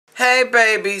Hey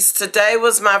babies, today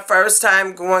was my first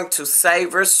time going to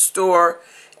Savers store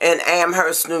in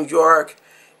Amherst, New York.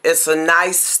 It's a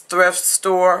nice thrift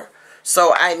store,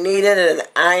 so I needed an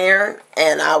iron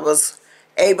and I was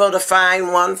able to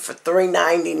find one for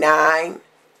 $3.99.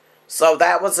 So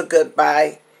that was a good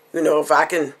buy. You know, if I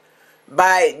can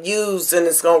buy it used and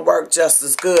it's going to work just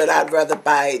as good, I'd rather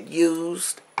buy it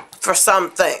used for some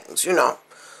things, you know.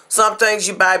 Some things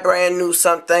you buy brand new,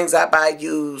 some things I buy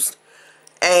used.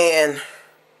 And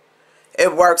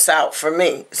it works out for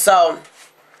me. So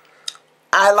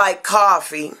I like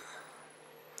coffee,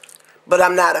 but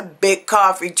I'm not a big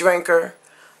coffee drinker.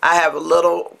 I have a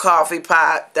little coffee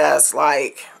pot that's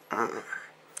like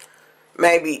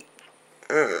maybe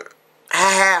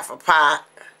half a pot.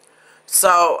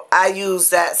 So I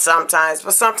use that sometimes,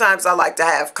 but sometimes I like to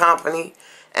have company,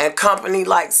 and company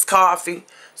likes coffee.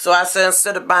 So I said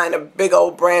instead of buying a big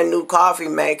old brand new coffee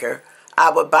maker, I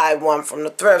would buy one from the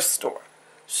thrift store.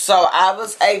 So I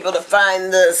was able to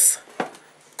find this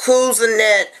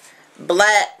Cuisinart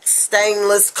black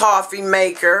stainless coffee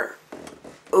maker.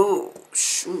 Ooh,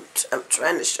 shoot. I'm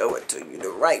trying to show it to you the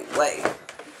right way.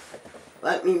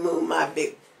 Let me move my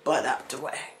big butt out the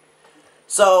way.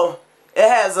 So it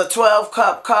has a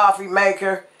 12-cup coffee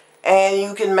maker, and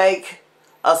you can make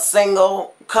a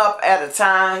single cup at a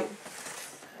time.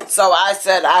 So I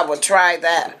said I would try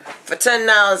that. For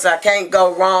 $10, I can't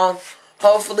go wrong.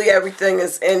 Hopefully everything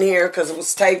is in here because it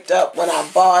was taped up when I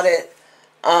bought it.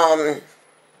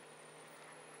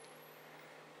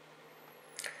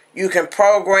 You can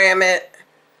program it,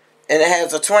 and it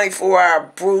has a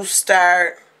 24-hour brew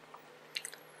start,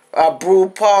 a brew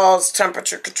pause,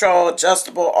 temperature control,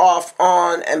 adjustable off,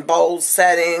 on, and bold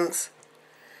settings.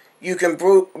 You can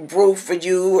brew for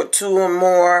you or two or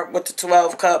more with the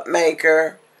 12-cup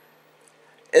maker.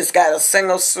 It's got a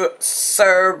single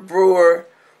serve brewer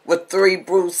with 3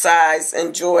 brew size.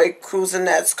 Enjoy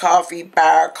Cuisinart's coffee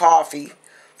bar coffee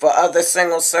for other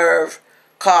single serve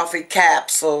coffee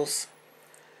capsules.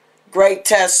 Great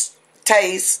taste,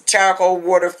 charcoal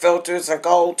water filters and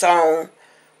gold tone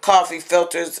coffee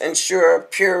filters ensure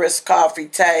purest coffee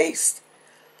taste.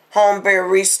 Home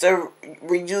barista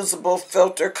reusable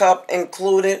filter cup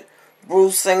included. Brew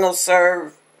single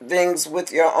servings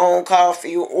with your own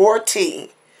coffee or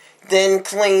tea. Then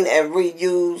clean and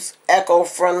reuse,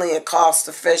 eco-friendly and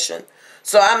cost-efficient.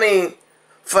 So I mean,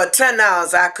 for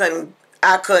 $10,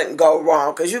 I couldn't go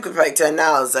wrong, because you could pay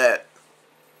 $10 at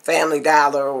Family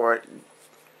Dollar or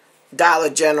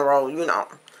Dollar General, you know.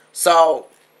 So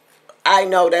I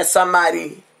know that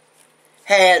somebody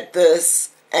had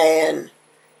this, and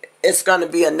it's going to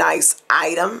be a nice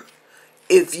item.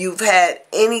 If you've had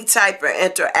any type of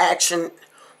interaction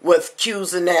with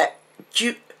Cuisinart,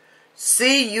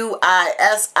 C-U-I-S-I-N-A-R-T,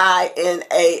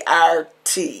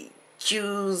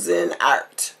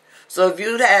 Cuisinart. So if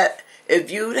you've had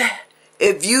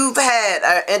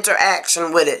an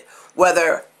interaction with it,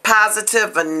 whether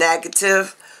positive or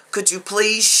negative, could you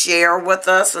please share with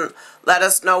us and let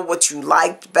us know what you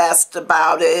liked best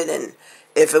about it and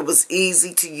if it was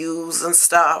easy to use and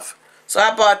stuff. So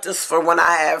I bought this for when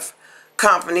I have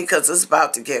company, because it's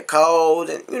about to get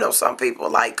cold, and you know, some people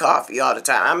like coffee all the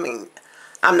time. I mean,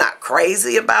 I'm not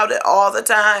crazy about it all the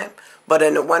time, but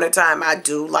in the wintertime I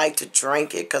do like to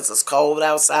drink it because it's cold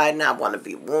outside and I want to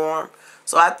be warm.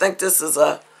 So I think this is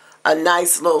a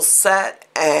nice little set,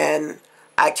 and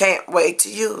I can't wait to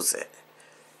use it.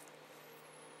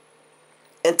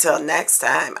 Until next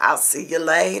time, I'll see you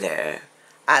later.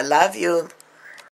 I love you.